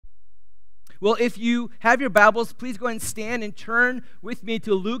Well, if you have your Bibles, please go ahead and stand and turn with me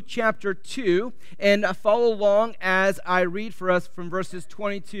to Luke chapter 2 and follow along as I read for us from verses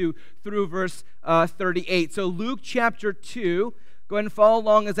 22 through verse 38. So Luke chapter 2, go ahead and follow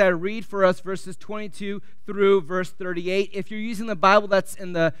along as I read for us verses 22 through verse 38. If you're using the Bible that's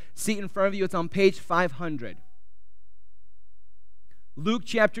in the seat in front of you, it's on page 500. Luke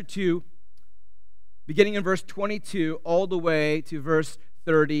chapter 2, beginning in verse 22 all the way to verse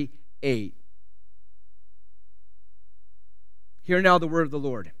 38. Hear now the word of the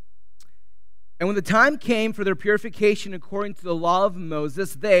Lord. And when the time came for their purification according to the law of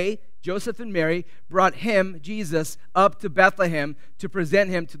Moses, they, Joseph and Mary, brought him, Jesus, up to Bethlehem to present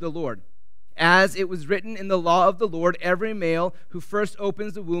him to the Lord. As it was written in the law of the Lord, every male who first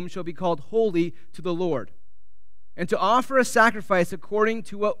opens the womb shall be called holy to the Lord. And to offer a sacrifice according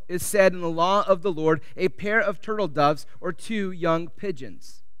to what is said in the law of the Lord, a pair of turtle doves or 2 young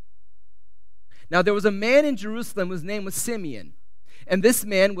pigeons. Now there was a man in Jerusalem whose name was Simeon, and this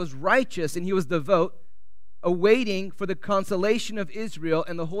man was righteous and he was devout, awaiting for the consolation of Israel,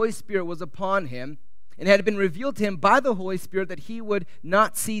 and the Holy Spirit was upon him, and it had been revealed to him by the Holy Spirit that he would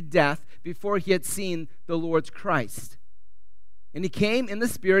not see death before he had seen the Lord's Christ. And he came in the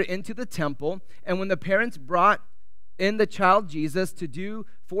Spirit into the temple, and when the parents brought in the child Jesus to do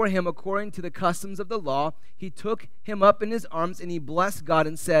for him according to the customs of the law, he took him up in his arms and he blessed God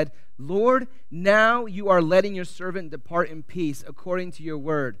and said, Lord, now you are letting your servant depart in peace according to your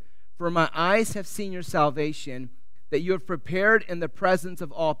word. For my eyes have seen your salvation, that you have prepared in the presence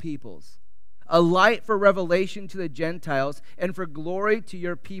of all peoples, a light for revelation to the Gentiles and for glory to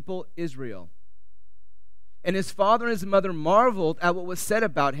your people Israel. And his father and his mother marveled at what was said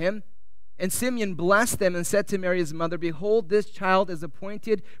about him. And Simeon blessed them and said to Mary his mother, Behold, this child is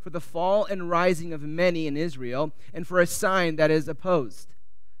appointed for the fall and rising of many in Israel, and for a sign that is opposed.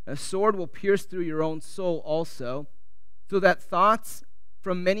 A sword will pierce through your own soul also, so that thoughts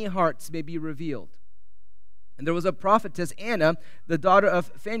from many hearts may be revealed. And there was a prophetess, Anna, the daughter of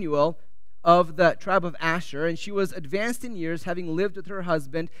Phanuel, of the tribe of Asher, and she was advanced in years, having lived with her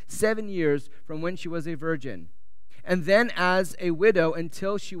husband 7 years from when she was a virgin, and then as a widow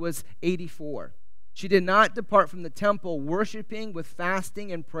until she was 84. She did not depart from the temple, worshiping with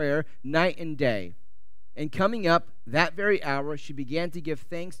fasting and prayer night and day. And coming up that very hour, she began to give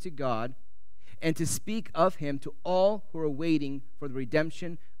thanks to God and to speak of him to all who are waiting for the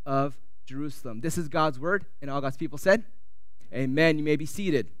redemption of Jerusalem. This is God's word, and all God's people said, Amen. You may be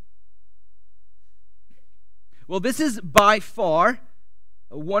seated. Well, this is by far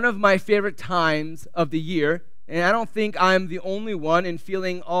one of my favorite times of the year. And I don't think I'm the only one in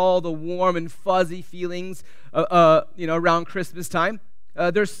feeling all the warm and fuzzy feelings, around Christmas time.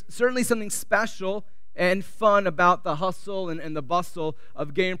 There's certainly something special and fun about the hustle and the bustle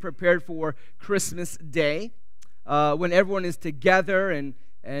of getting prepared for Christmas Day, when everyone is together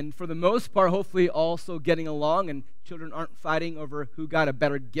and for the most part, hopefully also getting along, and children aren't fighting over who got a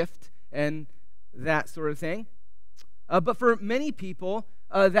better gift and that sort of thing. But for many people,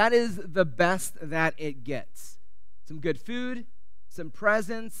 that is the best that it gets. Some good food, some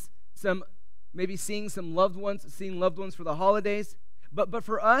presents, maybe seeing loved ones for the holidays. But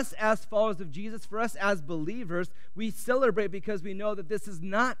for us as followers of Jesus, for us as believers, we celebrate because we know that this is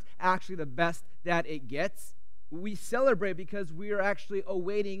not actually the best that it gets. We celebrate because we are actually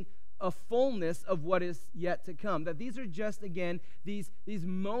awaiting a fullness of what is yet to come. That these are just, again, these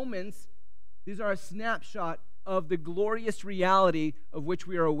moments, these are a snapshot of the glorious reality of which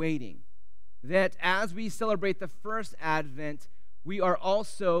we are awaiting. That as we celebrate the first Advent, we are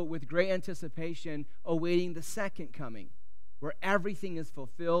also, with great anticipation, awaiting the second coming, where everything is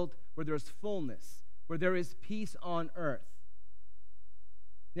fulfilled, where there's fullness, where there is peace on earth.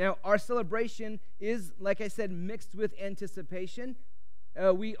 Now, our celebration is, like I said, mixed with anticipation.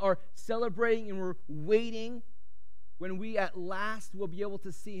 We are celebrating and we're waiting when we at last will be able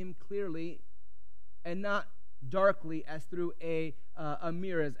to see him clearly and not darkly as through a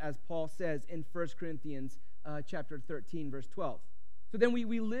mirror, as Paul says in 1 Corinthians chapter 13, verse 12. So then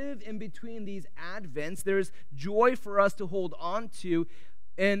we live in between these Advents. There's joy for us to hold on to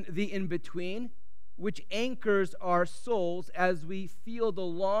in the in-between, which anchors our souls as we feel the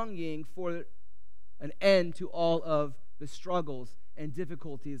longing for an end to all of the struggles and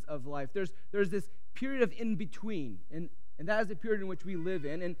difficulties of life. There's this period of in-between, and that is the period in which we live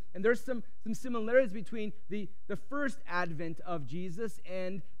in. And there's some similarities between the first advent of Jesus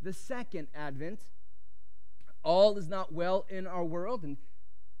and the second advent. All is not well in our world, and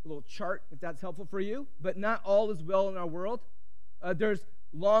a little chart if that's helpful for you, but not all is well in our world. There's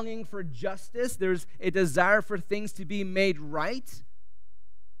longing for justice. There's a desire for things to be made right.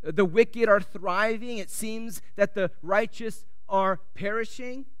 The wicked are thriving. It seems that the righteous are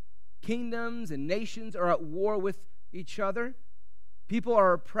perishing. Kingdoms and nations are at war with each other. People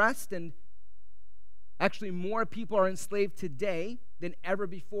are oppressed, and actually more people are enslaved today than ever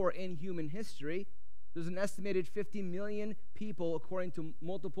before in human history. There's an estimated 50 million people, according to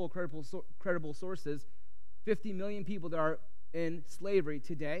multiple credible sources, 50 million people that are in slavery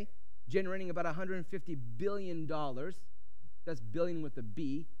today, generating about $150 billion. That's billion with a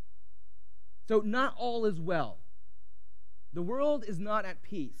B. So not all is well. The world is not at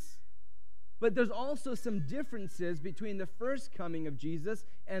peace. But there's also some differences between the first coming of Jesus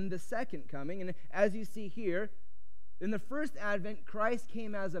and the second coming. And as you see here, in the first advent, Christ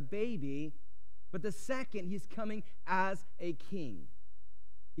came as a baby, but the second, he's coming as a king.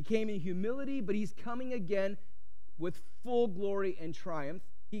 He came in humility, but he's coming again with full glory and triumph.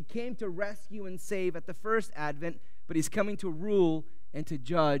 He came to rescue and save at the first advent, but he's coming to rule and to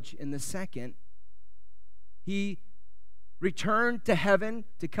judge in the second. He returned to heaven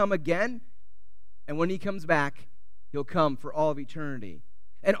to come again, and when he comes back, he'll come for all of eternity.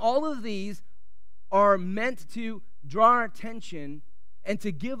 And all of these are meant to draw our attention and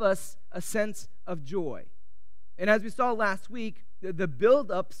to give us a sense of joy. And as we saw last week, the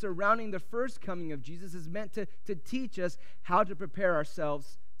build-up surrounding the first coming of Jesus is meant to teach us how to prepare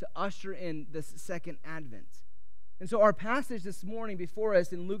ourselves to usher in this second advent. And so our passage this morning before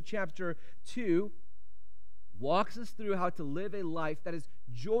us in Luke chapter 2 walks us through how to live a life that is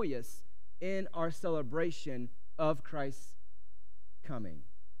joyous in our celebration of Christ's coming.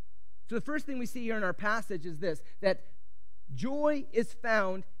 So the first thing we see here in our passage is this, that joy is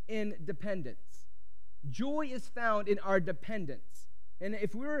found in dependence. Joy is found in our dependence. And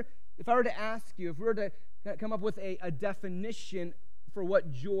if I were to ask you, if we were to come up with a definition for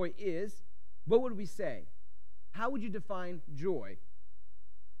what joy is, what would we say? How would you define joy?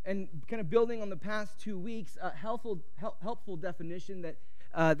 And kind of building on the past 2 weeks, a helpful definition that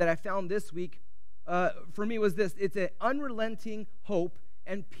I found this week for me was this: it's an unrelenting hope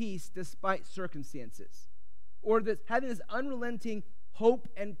and peace despite circumstances, or having this unrelenting hope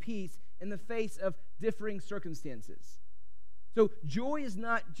and peace in the face of differing circumstances. So joy is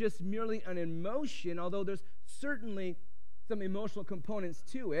not just merely an emotion, although there's certainly some emotional components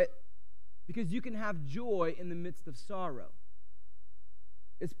to it, because you can have joy in the midst of sorrow.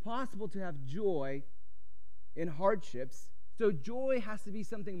 It's possible to have joy in hardships. So joy has to be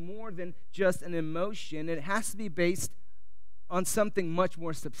something more than just an emotion. It has to be based on something much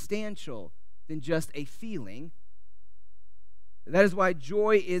more substantial than just a feeling. That is why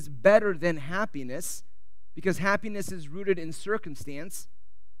joy is better than happiness, because happiness is rooted in circumstance,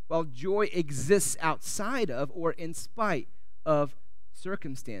 while joy exists outside of or in spite of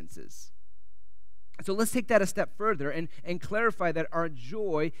circumstances. So let's take that a step further and clarify that our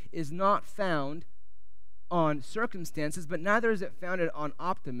joy is not found on circumstances, but neither is it founded on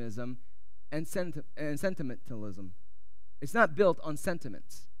optimism and sentimentalism. It's not built on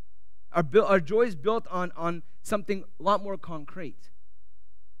sentiments. Our joy is built on something a lot more concrete,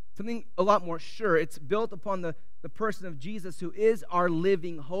 something a lot more sure. It's built upon the person of Jesus, who is our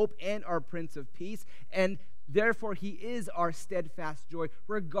living hope and our Prince of Peace, and therefore he is our steadfast joy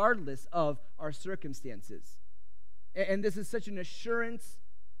regardless of our circumstances. And this is such an assurance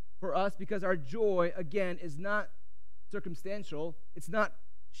for us because our joy, again, is not circumstantial. It's not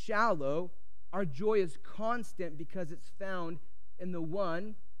shallow. Our joy is constant because it's found in the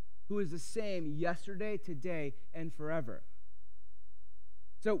one who is the same yesterday, today, and forever.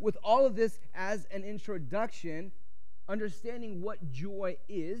 So with all of this as an introduction, understanding what joy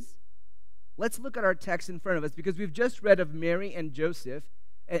is, let's look at our text in front of us, because we've just read of Mary and Joseph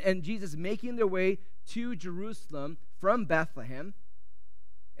and Jesus making their way to Jerusalem from Bethlehem.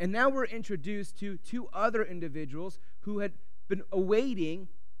 And now we're introduced to two other individuals who had been awaiting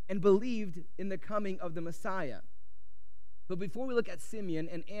and believed in the coming of the Messiah. But before we look at Simeon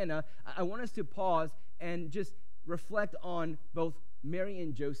and Anna, I want us to pause and just reflect on both Mary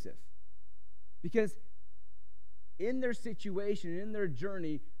and Joseph. Because in their situation, in their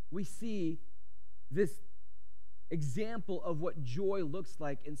journey, we see this example of what joy looks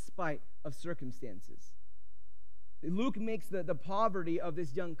like in spite of circumstances. Luke makes the poverty of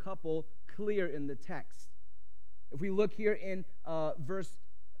this young couple clear in the text. If we look here in verse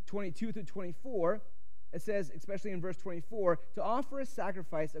 22 through 24, it says, especially in verse 24, to offer a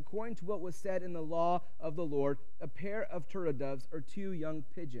sacrifice according to what was said in the law of the Lord, a pair of turtle doves or two young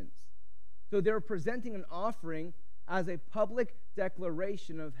pigeons. So they were presenting an offering as a public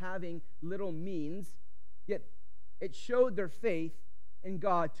declaration of having little means, yet it showed their faith in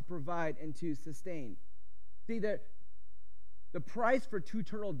God to provide and to sustain. See, that The price for 2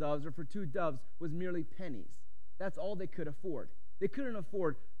 turtle doves or for 2 doves was merely pennies. That's all they could afford. They couldn't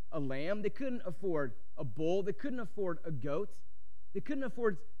afford a lamb. They couldn't afford a bull. They couldn't afford a goat. They couldn't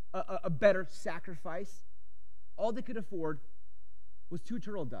afford a better sacrifice. All they could afford was 2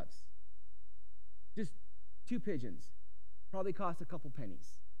 turtle doves. Just 2 pigeons. Probably cost a couple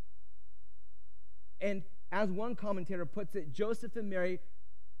pennies. And as one commentator puts it, Joseph and Mary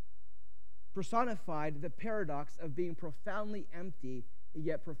personified the paradox of being profoundly empty and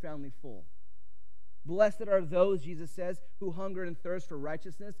yet profoundly full. Blessed are those, Jesus says, who hunger and thirst for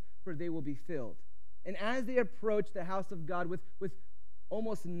righteousness, for they will be filled. And as they approach the house of God with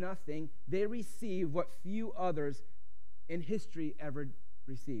almost nothing, they receive what few others in history ever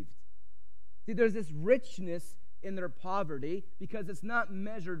received. See, there's this richness in their poverty because it's not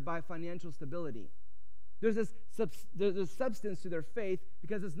measured by financial stability. There's a substance to their faith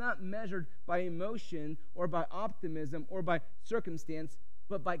because it's not measured by emotion or by optimism or by circumstance,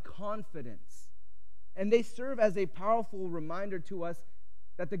 but by confidence. And they serve as a powerful reminder to us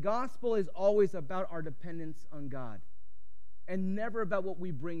that the gospel is always about our dependence on God and never about what we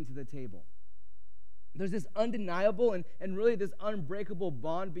bring to the table. There's this undeniable and really this unbreakable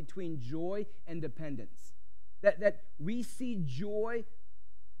bond between joy and dependence. That we see joy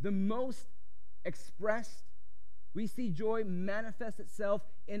the most expressed, we see joy manifest itself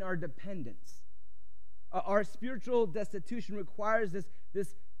in our dependence. Our spiritual destitution requires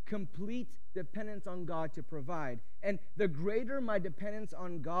this complete dependence on God to provide. And the greater my dependence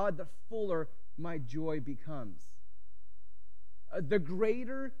on God, the fuller my joy becomes. The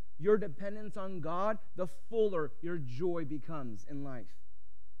greater your dependence on God, the fuller your joy becomes in life.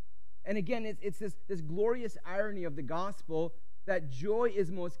 And again, it's this glorious irony of the gospel that joy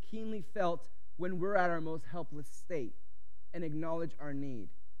is most keenly felt when we're at our most helpless state and acknowledge our need.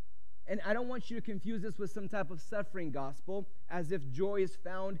 And I don't want you to confuse this with some type of suffering gospel, as if joy is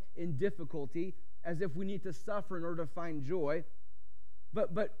found in difficulty, as if we need to suffer in order to find joy.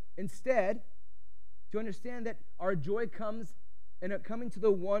 But instead, to understand that our joy comes in coming to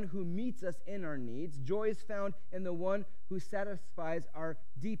the one who meets us in our needs. Joy is found in the one who satisfies our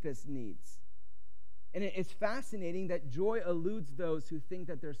deepest needs. And it's fascinating that joy eludes those who think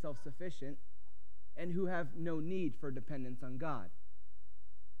that they're self-sufficient and who have no need for dependence on God.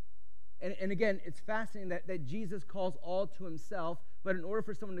 And again, it's fascinating that Jesus calls all to himself, but in order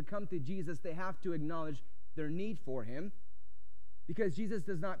for someone to come to Jesus, they have to acknowledge their need for him, because Jesus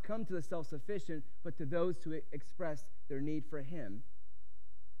does not come to the self-sufficient, but to those who express their need for him.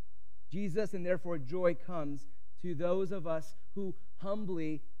 Jesus, and therefore joy, comes to those of us who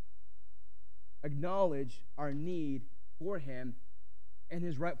humbly acknowledge our need for him and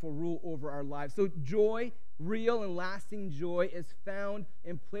his rightful rule over our lives. So joy, real and lasting joy, is found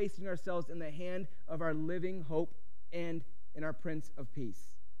in placing ourselves in the hand of our living hope and in our Prince of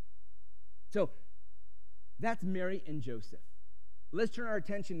Peace. So that's Mary and Joseph. Let's turn our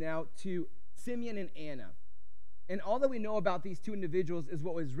attention now to Simeon and Anna. And all that we know about these two individuals is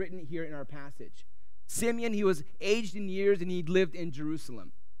what was written here in our passage. Simeon, he was aged in years and he lived in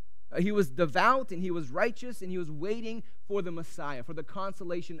Jerusalem. He was devout and he was righteous and he was waiting for the Messiah, for the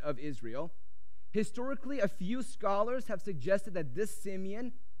consolation of Israel. Historically, a few scholars have suggested that this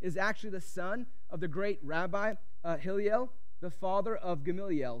Simeon is actually the son of the great Rabbi Hillel, the father of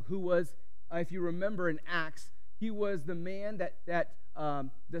Gamaliel, who was, if you remember in Acts, he was the man that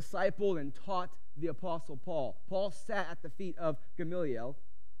discipled and taught the Apostle Paul. Paul sat at the feet of Gamaliel.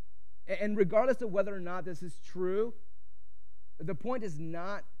 And regardless of whether or not this is true, the point is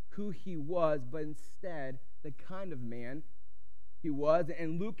not who he was, but instead the kind of man he was.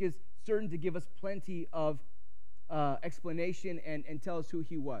 And Luke is certain to give us plenty of explanation and tell us who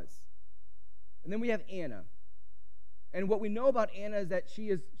he was. And then we have Anna. And what we know about Anna is that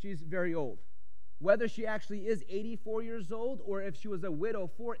she's very old. Whether she actually is 84 years old or if she was a widow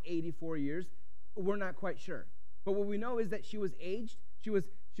for 84 years, we're not quite sure. But what we know is that she was aged. She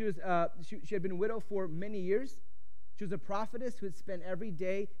had been widowed for many years. She was a prophetess who had spent every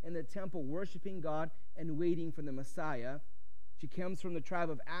day in the temple worshiping God and waiting for the Messiah. She comes from the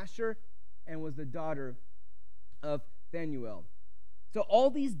tribe of Asher and was the daughter of Phanuel. So all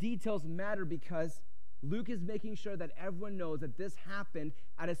these details matter because Luke is making sure that everyone knows that this happened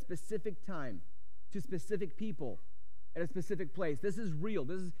at a specific time, to specific people, at a specific place. This is real.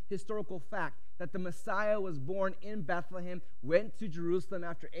 This is historical fact, that the Messiah was born in Bethlehem, went to Jerusalem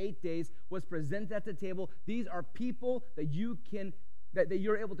after 8 days, was presented at the table. These are people that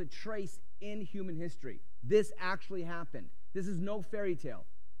you're able to trace in human history. This actually happened. This is no fairy tale.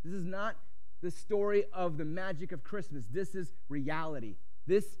 This is not the story of the magic of Christmas. This is reality.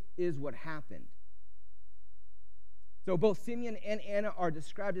 This is what happened. So both Simeon and Anna are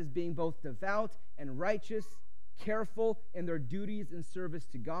described as being both devout and righteous, careful in their duties and service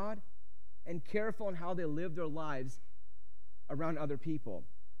to God, and careful in how they live their lives around other people.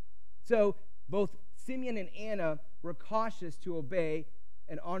 So both Simeon and Anna were cautious to obey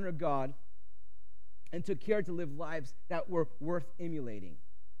and honor God and took care to live lives that were worth emulating.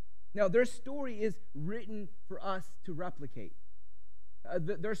 Now, their story is written for us to replicate.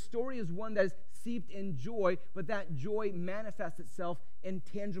 Their story is one that is steeped in joy, but that joy manifests itself in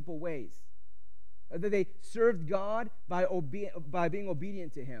tangible ways. They served God by being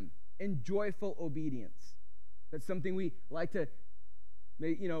obedient to Him, in joyful obedience. That's something we like to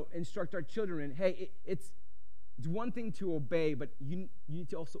instruct our children in. Hey, it's one thing to obey, but you need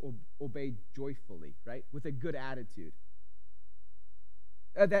to also obey joyfully, right? With a good attitude.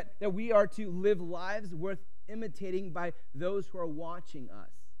 That we are to live lives worth imitating by those who are watching us.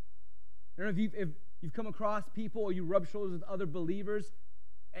 I don't know if you've come across people or you rub shoulders with other believers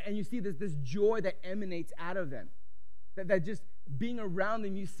and you see this joy that emanates out of them. That just being around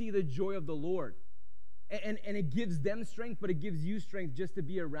them, you see the joy of the Lord. And it gives them strength, but it gives you strength just to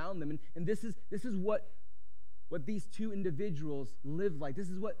be around them. And this is what these two individuals lived like. This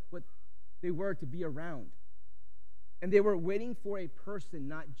is what they were to be around. And they were waiting for a person,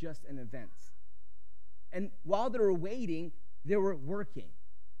 not just an event. And while they were waiting, they were working.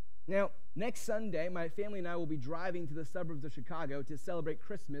 Now, next Sunday, my family and I will be driving to the suburbs of Chicago to celebrate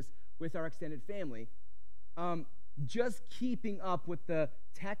Christmas with our extended family. Just keeping up with the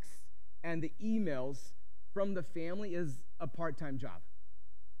texts and the emails from the family is a part-time job.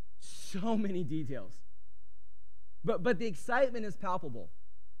 So many details. But the excitement is palpable,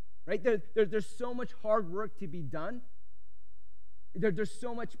 right? There's so much hard work to be done. There's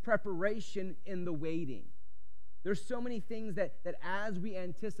so much preparation in the waiting. There's so many things that as we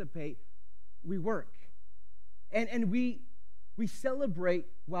anticipate, we work. And we celebrate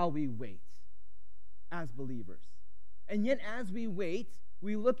while we wait as believers. And yet as we wait,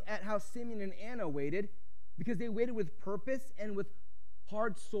 we look at how Simeon and Anna waited because they waited with purpose and with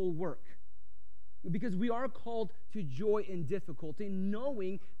hard soul work. Because we are called to joy in difficulty,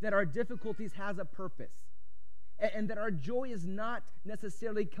 knowing that our difficulties has a purpose. And that our joy is not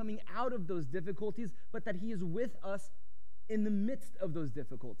necessarily coming out of those difficulties, but that He is with us in the midst of those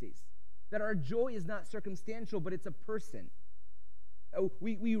difficulties. That our joy is not circumstantial, but it's a person.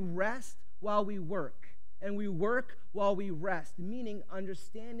 We rest while we work, and we work while we rest, meaning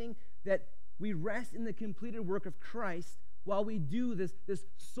understanding that we rest in the completed work of Christ while we do this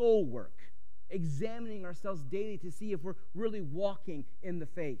soul work, examining ourselves daily to see if we're really walking in the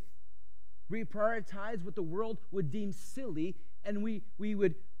faith. We prioritize what the world would deem silly, and we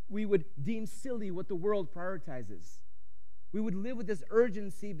would deem silly what the world prioritizes. We would live with this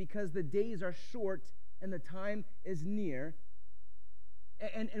urgency because the days are short and the time is near.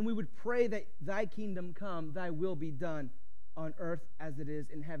 And we would pray that Thy kingdom come, Thy will be done on earth as it is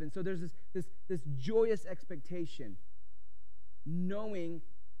in heaven. So there's this joyous expectation, knowing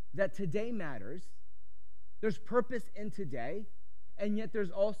that today matters. There's purpose in today. And yet there's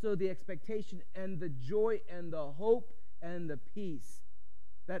also the expectation and the joy and the hope and the peace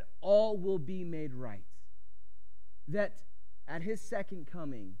that all will be made right. That at His second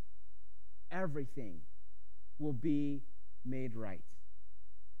coming, everything will be made right.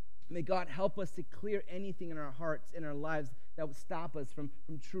 May God help us to clear anything in our hearts, in our lives, that would stop us from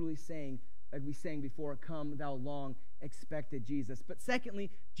truly saying, like we sang before, "Come, thou long expected Jesus." But secondly,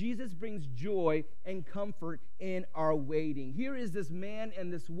 Jesus brings joy and comfort in our waiting. Here is this man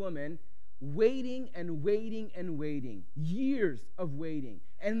and this woman waiting and waiting and waiting, years of waiting.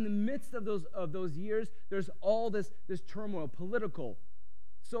 And in the midst of those years, there's all this turmoil, political,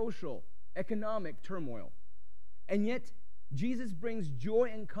 social, economic turmoil. And yet, Jesus brings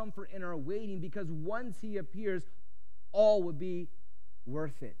joy and comfort in our waiting because once He appears, all will be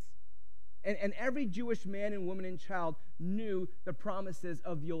worth it. And every Jewish man and woman and child knew the promises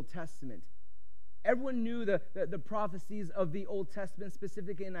of the Old Testament. Everyone knew the prophecies of the Old Testament,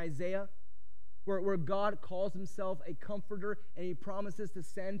 specifically in Isaiah, where God calls Himself a comforter and He promises to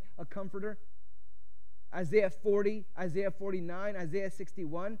send a comforter. Isaiah 40, Isaiah 49, Isaiah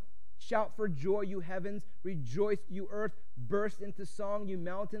 61. Shout for joy, you heavens. Rejoice, you earth. Burst into song, you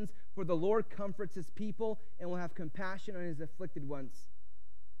mountains. For the Lord comforts His people and will have compassion on His afflicted ones.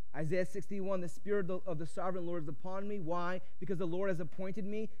 Isaiah 61, the Spirit of the Sovereign Lord is upon me. Why? Because the Lord has appointed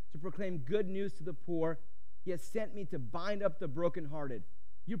me to proclaim good news to the poor. He has sent me to bind up the brokenhearted.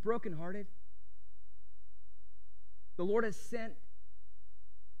 You're brokenhearted? The Lord has sent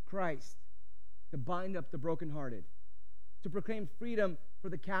Christ to bind up the brokenhearted, to proclaim freedom for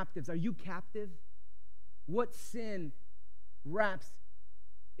the captives. Are you captive? What sin wraps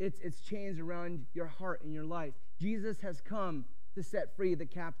its chains around your heart and your life? Jesus has come to set free the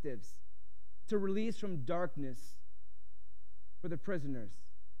captives, to release from darkness for the prisoners.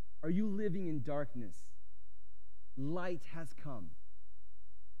 Are you living in darkness? Light has come.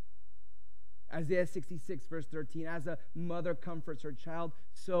 Isaiah 66, verse 13, as a mother comforts her child,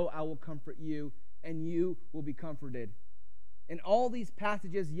 so I will comfort you, and you will be comforted. And all these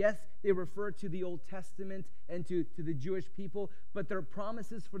passages, yes, they refer to the Old Testament and to the Jewish people, but they're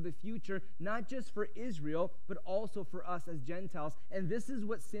promises for the future, not just for Israel, but also for us as Gentiles. And this is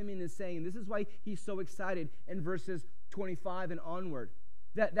what Simeon is saying. This is why he's so excited in verses 25 and onward.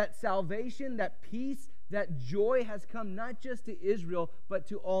 That salvation, that peace, that joy has come not just to Israel, but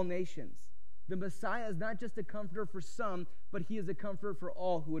to all nations. The Messiah is not just a comforter for some, but he is a comforter for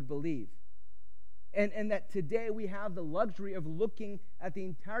all who would believe. And that today we have the luxury of looking at the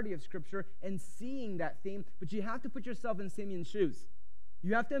entirety of Scripture and seeing that theme, but you have to put yourself in Simeon's shoes.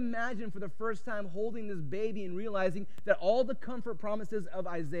 You have to imagine for the first time holding this baby and realizing that all the comfort promises of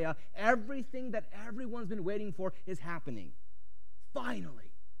Isaiah, everything that everyone's been waiting for, is happening.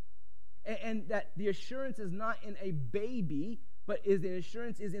 Finally. And that the assurance is not in a baby, but the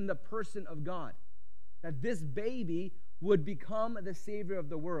assurance is in the person of God. That this baby would become the Savior of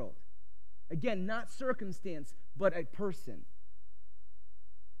the world. Again, not circumstance, but a person.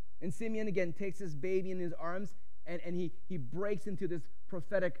 And Simeon, again, takes this baby in his arms, and he breaks into this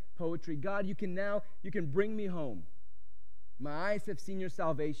prophetic poetry. God, you can bring me home. My eyes have seen your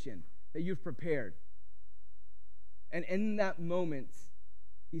salvation that you've prepared. And in that moment,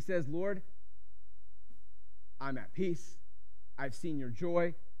 he says, Lord, I'm at peace. I've seen your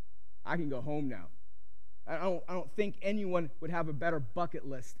joy. I can go home now. I don't think anyone would have a better bucket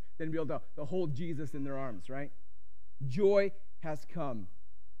list than to be able to hold Jesus in their arms, right? Joy has come.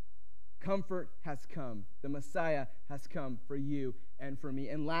 Comfort has come. The Messiah has come for you and for me.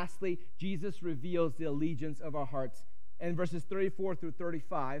 And lastly, Jesus reveals the allegiance of our hearts. And verses 34 through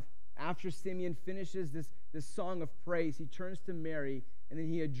 35, after Simeon finishes this song of praise, he turns to Mary, and then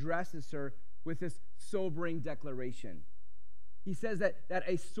he addresses her with this sobering declaration. He says that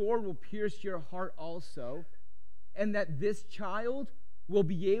a sword will pierce your heart also, and that this child will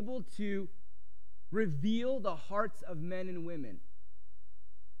be able to reveal the hearts of men and women.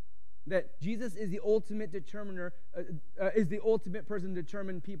 That Jesus is the ultimate determiner, is the ultimate person to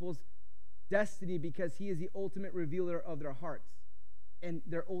determine people's destiny, because he is the ultimate revealer of their hearts and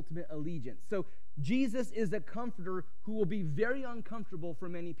their ultimate allegiance. So Jesus is a comforter who will be very uncomfortable for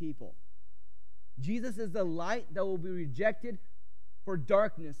many people. Jesus is the light that will be rejected for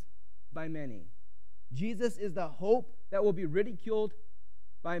darkness by many. Jesus is the hope that will be ridiculed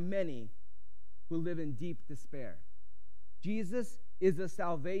by many who live in deep despair. Jesus is the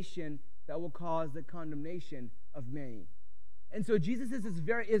salvation that will cause the condemnation of many. And so Jesus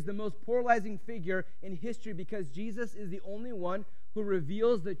is the most polarizing figure in history, because Jesus is the only one who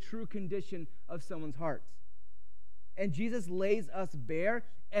reveals the true condition of someone's hearts. And Jesus lays us bare,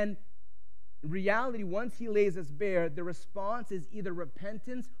 and in reality, once he lays us bare, the response is either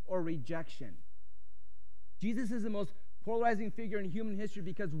repentance or rejection. Jesus is the most polarizing figure in human history,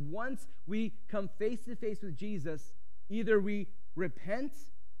 because once we come face to face with Jesus, either we repent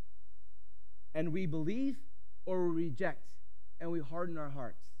and we believe, or we reject and we harden our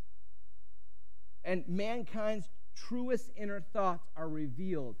hearts. And mankind's truest inner thoughts are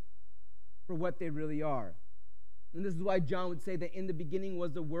revealed for what they really are. And this is why John would say that in the beginning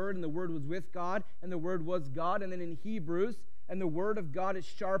was the Word, and the Word was with God, and the Word was God. And then in Hebrews, and the Word of God is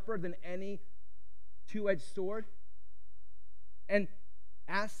sharper than any two-edged sword. And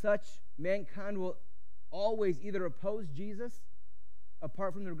as such, mankind will always either oppose Jesus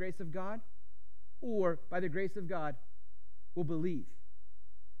apart from the grace of God, or by the grace of God will believe.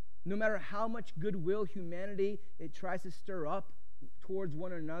 No matter how much goodwill humanity it tries to stir up towards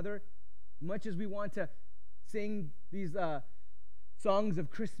one another, much as we want to sing these songs of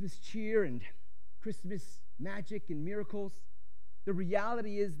Christmas cheer and Christmas magic and miracles, the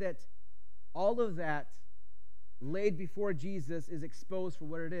reality is that all of that laid before Jesus is exposed for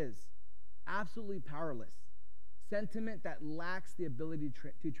what it is. Absolutely powerless. Sentiment that lacks the ability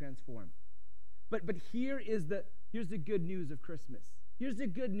to transform. But here's the good news of Christmas. Here's the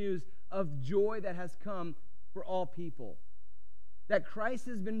good news of joy that has come for all people. That Christ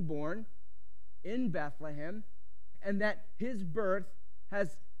has been born in Bethlehem, and that his birth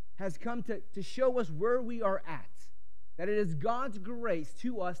has come to show us where we are at. That it is God's grace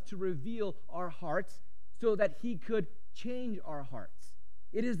to us to reveal our hearts so that he could change our hearts.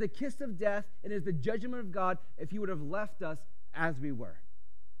 It is the kiss of death, it is the judgment of God if he would have left us as we were.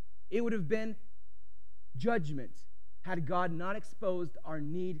 It would have been judgment had God not exposed our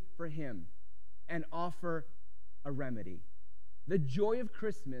need for him and offer a remedy. The joy of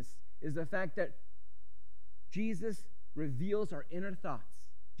Christmas is the fact that Jesus reveals our inner thoughts.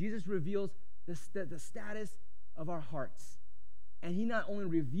 Jesus reveals the status of our hearts. And he not only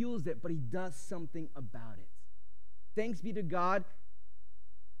reveals it, but he does something about it. Thanks be to God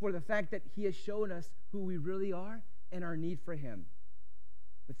for the fact that he has shown us who we really are and our need for him.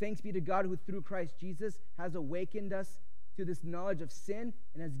 But thanks be to God who through Christ Jesus has awakened us to this knowledge of sin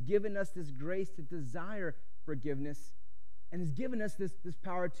and has given us this grace to desire forgiveness and has given us this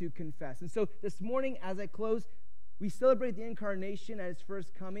power to confess. And so this morning, as I close, we celebrate the incarnation at his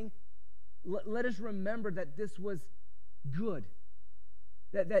first coming. Let us remember that this was good.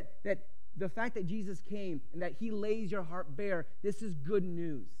 That the fact that Jesus came and that he lays your heart bare, this is good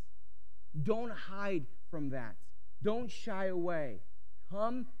news. Don't hide from that. Don't shy away.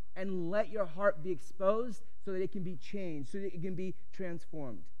 Come and let your heart be exposed so that it can be changed, so that it can be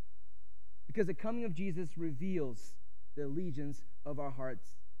transformed. Because the coming of Jesus reveals the allegiance of our hearts.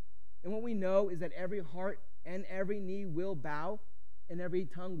 And what we know is that every heart and every knee will bow and every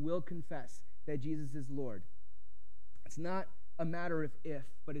tongue will confess that Jesus is Lord. It's not a matter of if,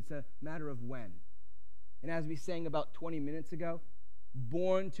 but it's a matter of when. And as we sang about 20 minutes ago,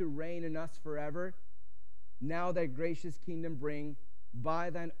 born to reign in us forever, now thy gracious kingdom bring, by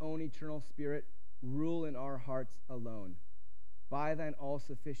thine own eternal Spirit, rule in our hearts alone. By thine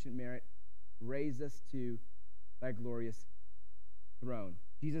all-sufficient merit, raise us to thy glorious throne.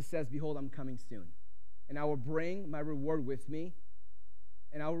 Jesus says, behold, I'm coming soon, and I will bring my reward with me,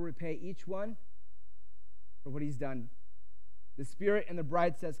 and I will repay each one for what he's done. The Spirit and the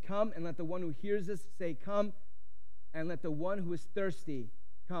bride says, come, and let the one who hears this say, come, and let the one who is thirsty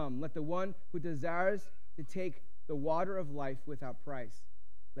come. Let the one who desires to take the water of life without price,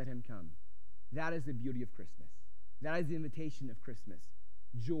 let him come. That is the beauty of Christmas. That is the invitation of Christmas.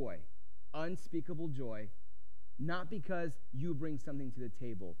 Joy, unspeakable joy, not because you bring something to the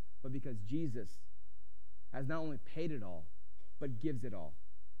table, but because Jesus has not only paid it all, but gives it all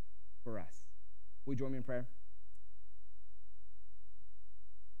for us. Will you join me in prayer?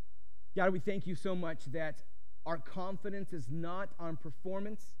 God, we thank you so much that our confidence is not on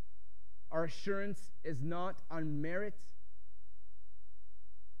performance. Our assurance is not on merit.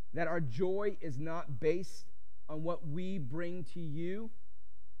 That our joy is not based on what we bring to you,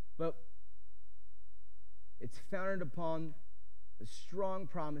 but it's founded upon the strong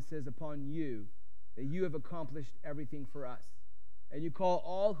promises upon you that you have accomplished everything for us. And you call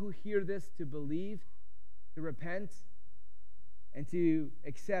all who hear this to believe, to repent, and to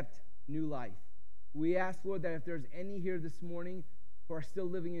accept new life. We ask, Lord, that if there's any here this morning who are still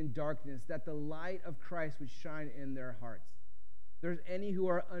living in darkness, that the light of Christ would shine in their hearts. If there's any who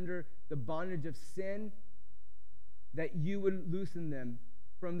are under the bondage of sin, that you would loosen them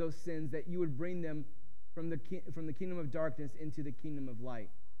from those sins, that you would bring them from the kingdom of darkness into the kingdom of light.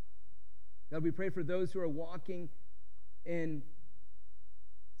 God, we pray for those who are walking in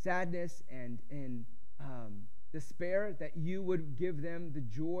sadness and in despair, that you would give them the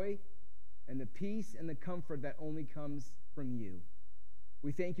joy and the peace and the comfort that only comes from you.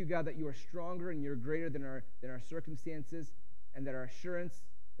 We thank you, God, that you are stronger and you're greater than our circumstances, and that our assurance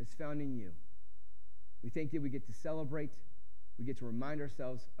is found in you. We thank you we get to celebrate, we get to remind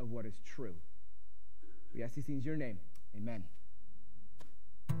ourselves of what is true. We ask these things in your name. Amen.